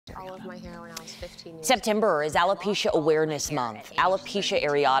all of my hair when I was 15 years September is Alopecia Awareness Month. Alopecia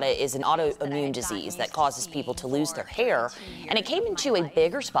areata is an autoimmune disease that causes people to lose their hair, and it came into a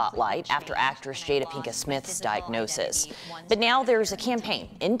bigger spotlight after actress Jada Pinkett Smith's diagnosis. But now there's a campaign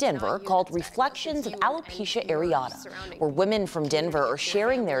in Denver called Reflections of Alopecia Areata, where women from Denver are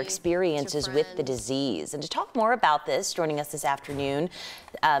sharing their experiences with the disease. And to talk more about this, joining us this afternoon,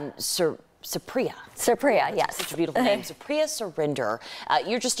 Supriya. Supriya, yes. Such a beautiful name. Supriya Surrender.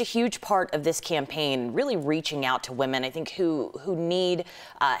 You're just a huge part of this campaign, really reaching out to women, I think, who need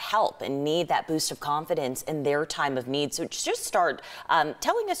help and need that boost of confidence in their time of need. So just start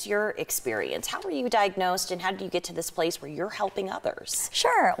telling us your experience. How were you diagnosed and how did you get to this place where you're helping others?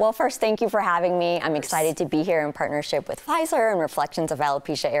 Sure. Well, first, thank you for having me. I'm excited to be here in partnership with Pfizer and Reflections of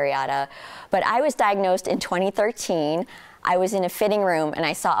Alopecia Areata. But I was diagnosed in 2013. I was in a fitting room and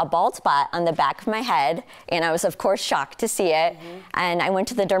I saw a bald spot on the back of my head, and I was of course shocked to see it. And I went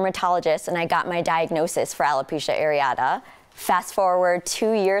to the dermatologist and I got my diagnosis for alopecia areata. Fast forward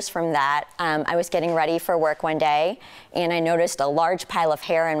 2 years from that, I was getting ready for work one day and I noticed a large pile of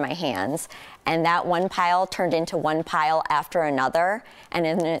hair in my hands. And that one pile turned into one pile after another. And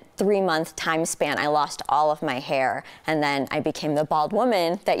in a 3-month time span, I lost all of my hair. And then I became the bald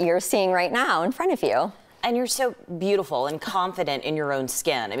woman that you're seeing right now in front of you. And you're so beautiful and confident in your own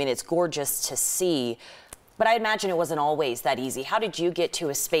skin. I mean, it's gorgeous to see, but I imagine it wasn't always that easy. How did you get to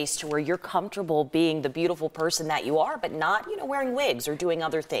a space to where you're comfortable being the beautiful person that you are, but not, you know, wearing wigs or doing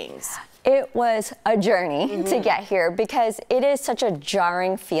other things? It was a journey to get here because it is such a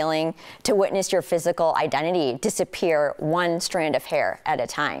jarring feeling to witness your physical identity disappear one strand of hair at a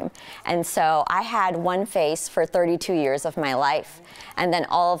time. And so I had one face for 32 years of my life. And then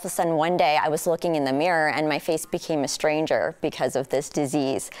all of a sudden one day I was looking in the mirror and my face became a stranger because of this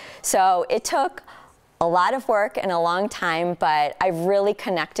disease. So it took a lot of work and a long time, but I've really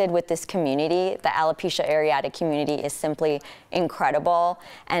connected with this community. The alopecia areata community is simply incredible,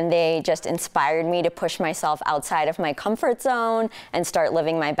 and they just inspired me to push myself outside of my comfort zone and start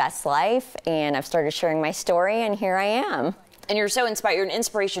living my best life. And I've started sharing my story, and here I am. And you're so inspired. You're an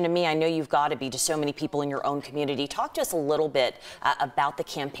inspiration to me. I know you've got to be to so many people in your own community. Talk to us a little bit about the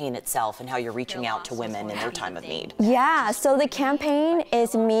campaign itself and how you're reaching out to women in their time of need. Yeah, so the campaign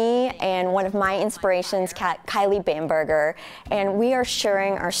is me and one of my inspirations, Kylie Bamberger, and we are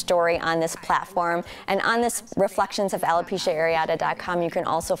sharing our story on this platform. And on this reflectionsofalopeciaareata.com, you can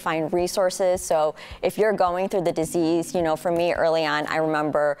also find resources. So if you're going through the disease, you know, for me early on, I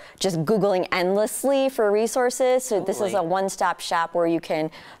remember just Googling endlessly for resources. So this is a one-stop shop where you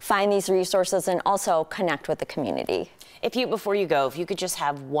can find these resources and also connect with the community. Before you go, if you could just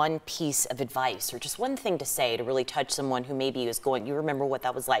have one piece of advice or just one thing to say to really touch someone who maybe is going, you remember what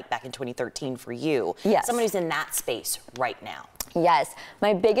that was like back in 2013 for you. Yes. Someone who's in that space right now. Yes,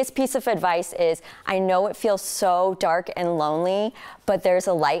 my biggest piece of advice is I know it feels so dark and lonely, but there's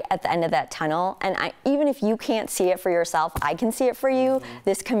a light at the end of that tunnel. And even if you can't see it for yourself, I can see it for you.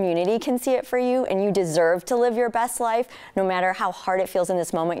 This community can see it for you, and you deserve to live your best life. No matter how hard it feels in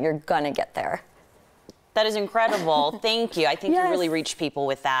this moment, you're gonna get there. That is incredible. Thank you. I think you really reached people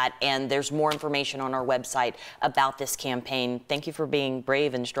with that, and there's more information on our website about this campaign. Thank you for being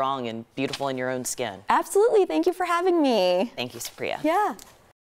brave and strong and beautiful in your own skin. Absolutely. Thank you for having me. Thank you, Supriya. Yeah.